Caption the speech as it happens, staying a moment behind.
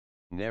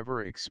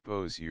Never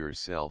expose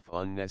yourself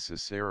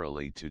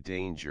unnecessarily to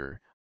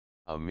danger.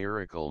 A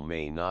miracle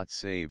may not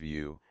save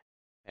you,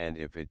 and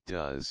if it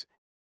does,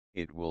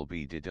 it will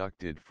be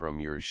deducted from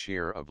your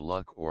share of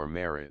luck or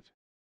merit.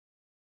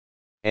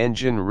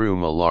 Engine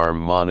room alarm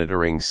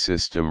monitoring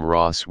system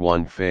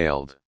ROS-1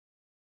 failed.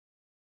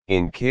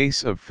 In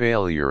case of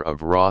failure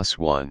of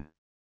ROS-1,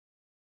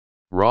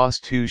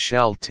 ROS-2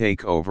 shall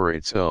take over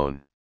its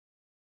own.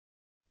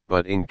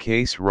 But in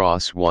case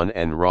ROS-1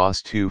 and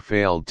ROS-2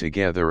 failed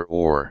together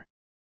or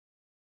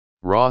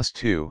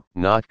ROS-2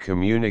 not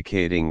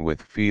communicating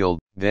with field,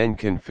 then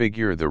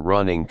configure the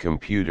running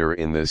computer,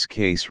 in this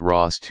case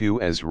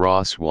ROS-2 as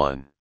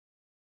ROS-1.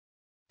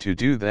 To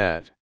do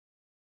that,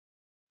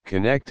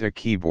 connect a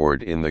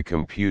keyboard in the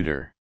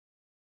computer.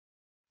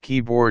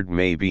 Keyboard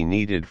may be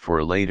needed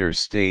for later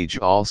stage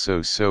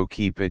also, so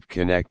keep it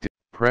connected.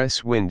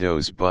 Press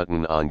Windows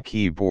button on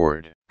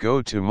keyboard.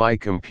 Go to My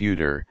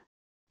Computer,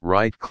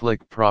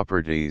 right-click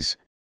Properties,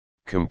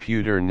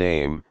 Computer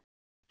Name,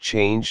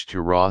 change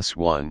to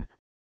ROS-1,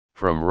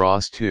 from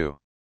ROS-2.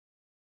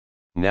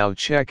 Now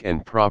check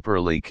and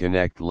properly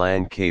connect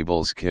LAN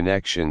cables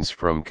connections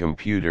from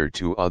computer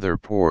to other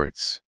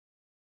ports.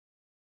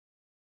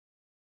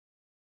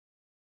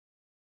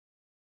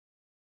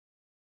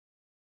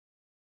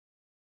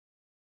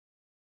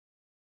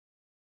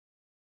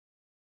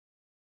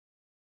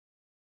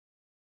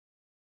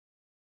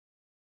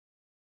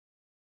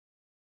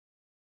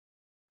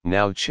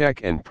 Now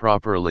check and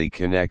properly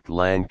connect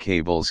LAN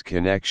cables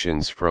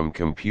connections from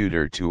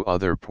computer to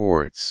other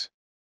ports.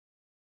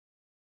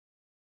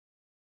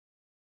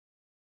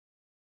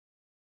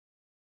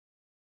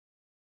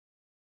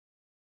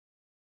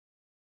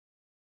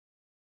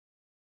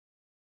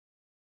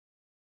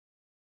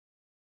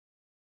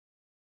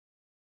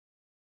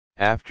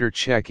 After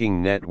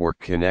checking network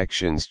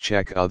connections,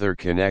 check other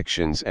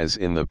connections as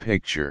in the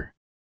picture.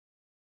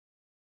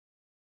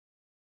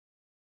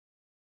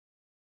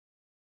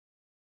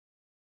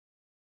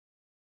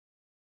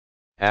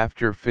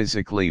 After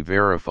physically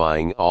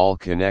verifying all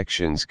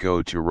connections,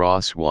 go to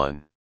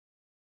ROS-1.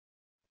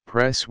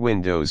 Press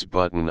Windows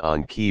button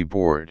on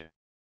keyboard.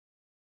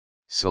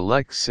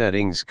 Select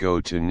Settings,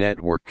 go to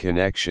Network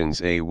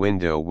Connections. A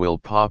window will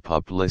pop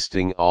up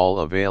listing all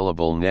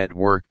available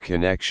network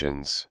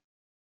connections.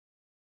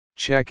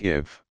 Check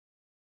if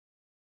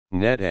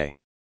Net A,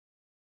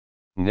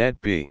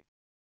 Net B,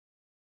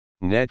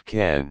 Net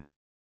CAN,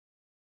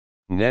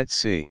 Net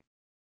C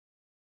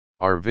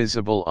are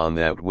visible on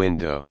that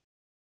window.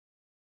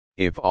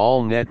 If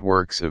all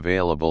networks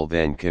available,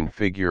 then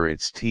configure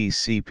its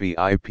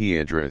TCP/IP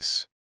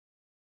address.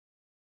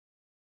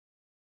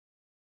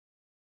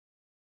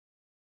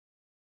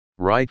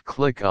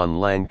 Right-click on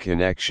LAN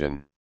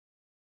connection.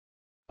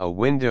 A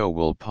window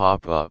will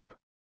pop up.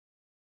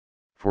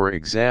 For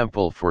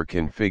example, for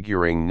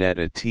configuring net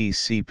a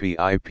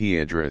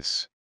TCP/IP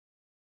address,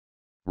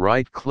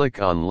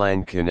 right-click on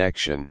LAN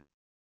connection.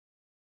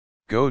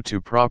 Go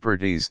to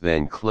Properties,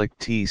 then click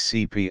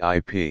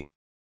TCP/IP.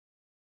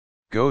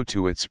 Go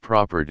to its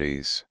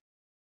properties.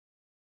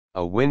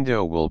 A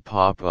window will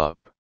pop up.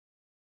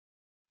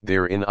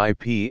 There in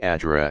IP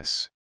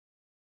address,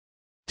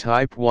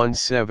 type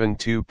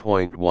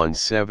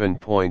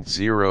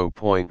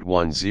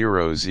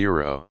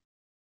 172.17.0.100.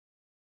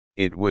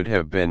 It would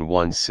have been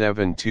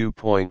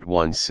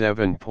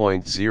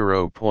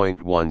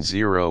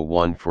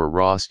 172.17.0.101 for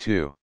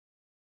ROS-2.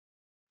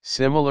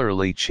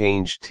 Similarly,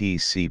 change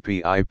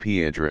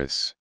TCP/IP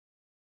address.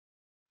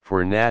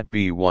 For NAT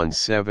B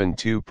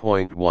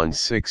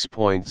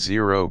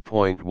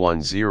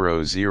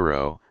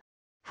 172.16.0.100,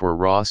 for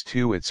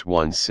ROS-2 it's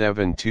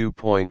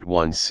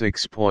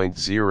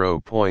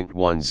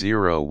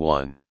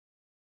 172.16.0.101.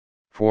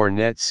 For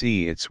NET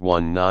C it's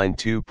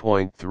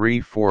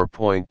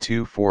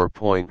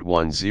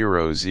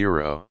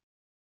 192.34.24.100.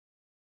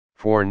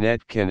 For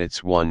NET CAN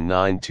it's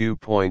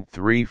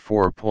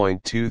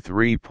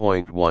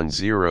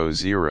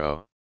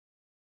 192.34.23.100.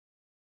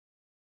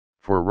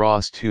 For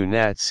ROS-2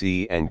 NAT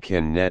C and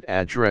CAN net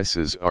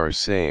addresses are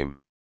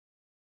same.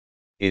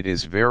 It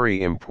is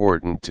very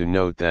important to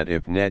note that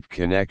if net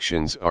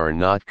connections are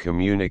not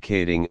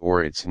communicating,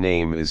 or its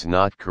name is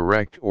not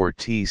correct, or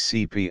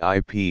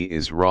TCP/IP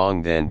is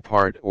wrong, then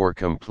part or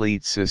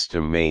complete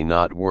system may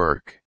not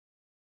work.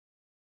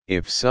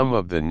 If some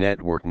of the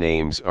network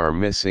names are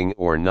missing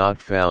or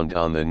not found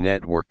on the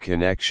network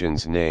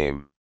connection's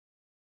name,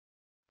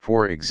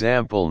 for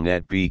example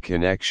Net B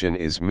connection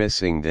is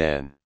missing,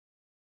 then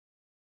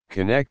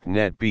connect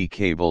Net B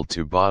cable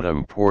to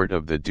bottom port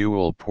of the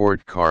dual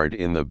port card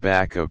in the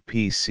back of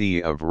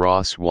PC of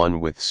ROS-1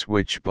 with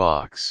switch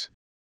box.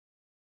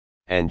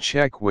 And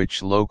check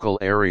which local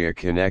area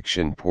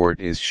connection port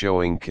is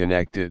showing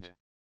connected.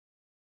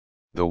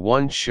 The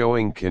one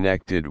showing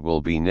connected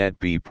will be Net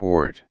B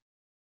port.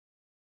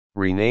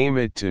 Rename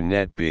it to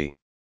Net B.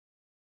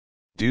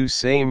 Do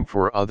same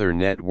for other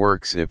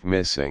networks if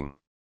missing.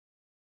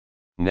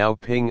 Now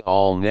ping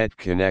all net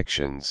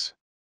connections.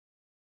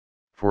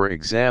 For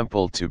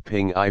example, to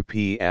ping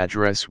IP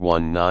address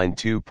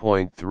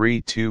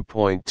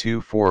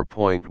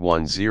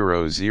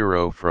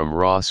 192.32.24.100 from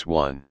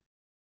ROS1.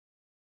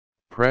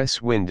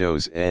 Press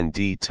Windows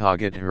ND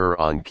target her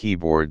on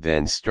keyboard,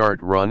 then start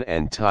run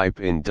and type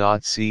in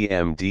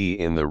 .cmd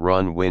in the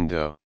run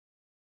window.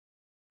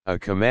 A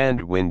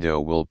command window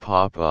will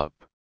pop up.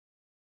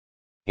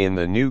 In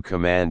the new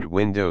command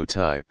window,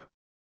 type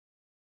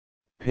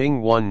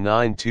ping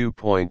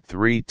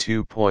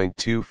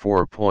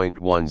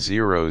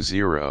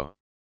 192.32.24.100.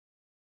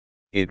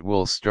 It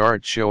will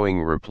start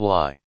showing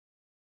reply.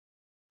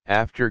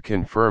 After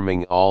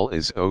confirming all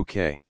is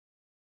OK,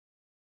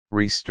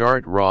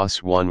 restart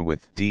ROS1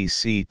 with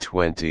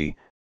DC20,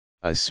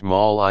 a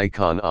small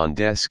icon on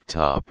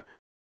desktop,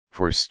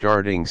 for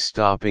starting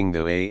stopping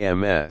the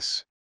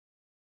AMS.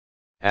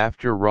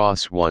 After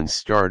ROS1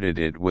 started,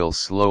 it will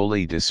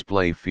slowly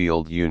display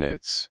field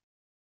units.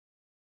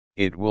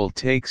 It will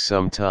take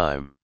some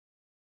time.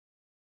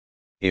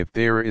 If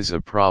there is a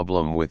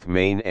problem with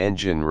main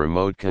engine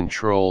remote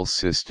control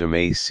system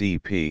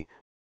ACP,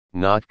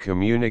 not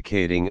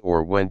communicating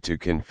or went to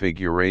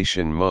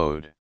configuration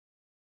mode,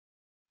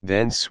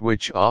 then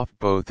switch off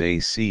both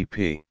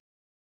ACP.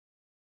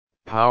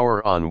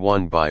 Power on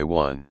one by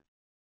one.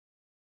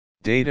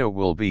 Data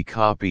will be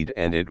copied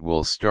and it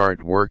will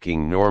start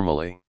working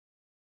normally.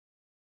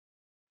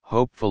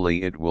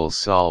 Hopefully it will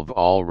solve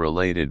all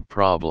related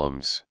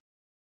problems.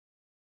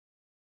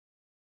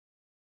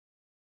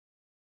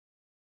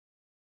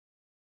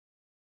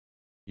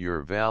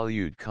 Your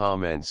valued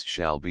comments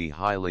shall be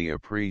highly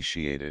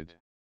appreciated.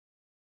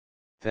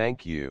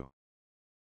 Thank you.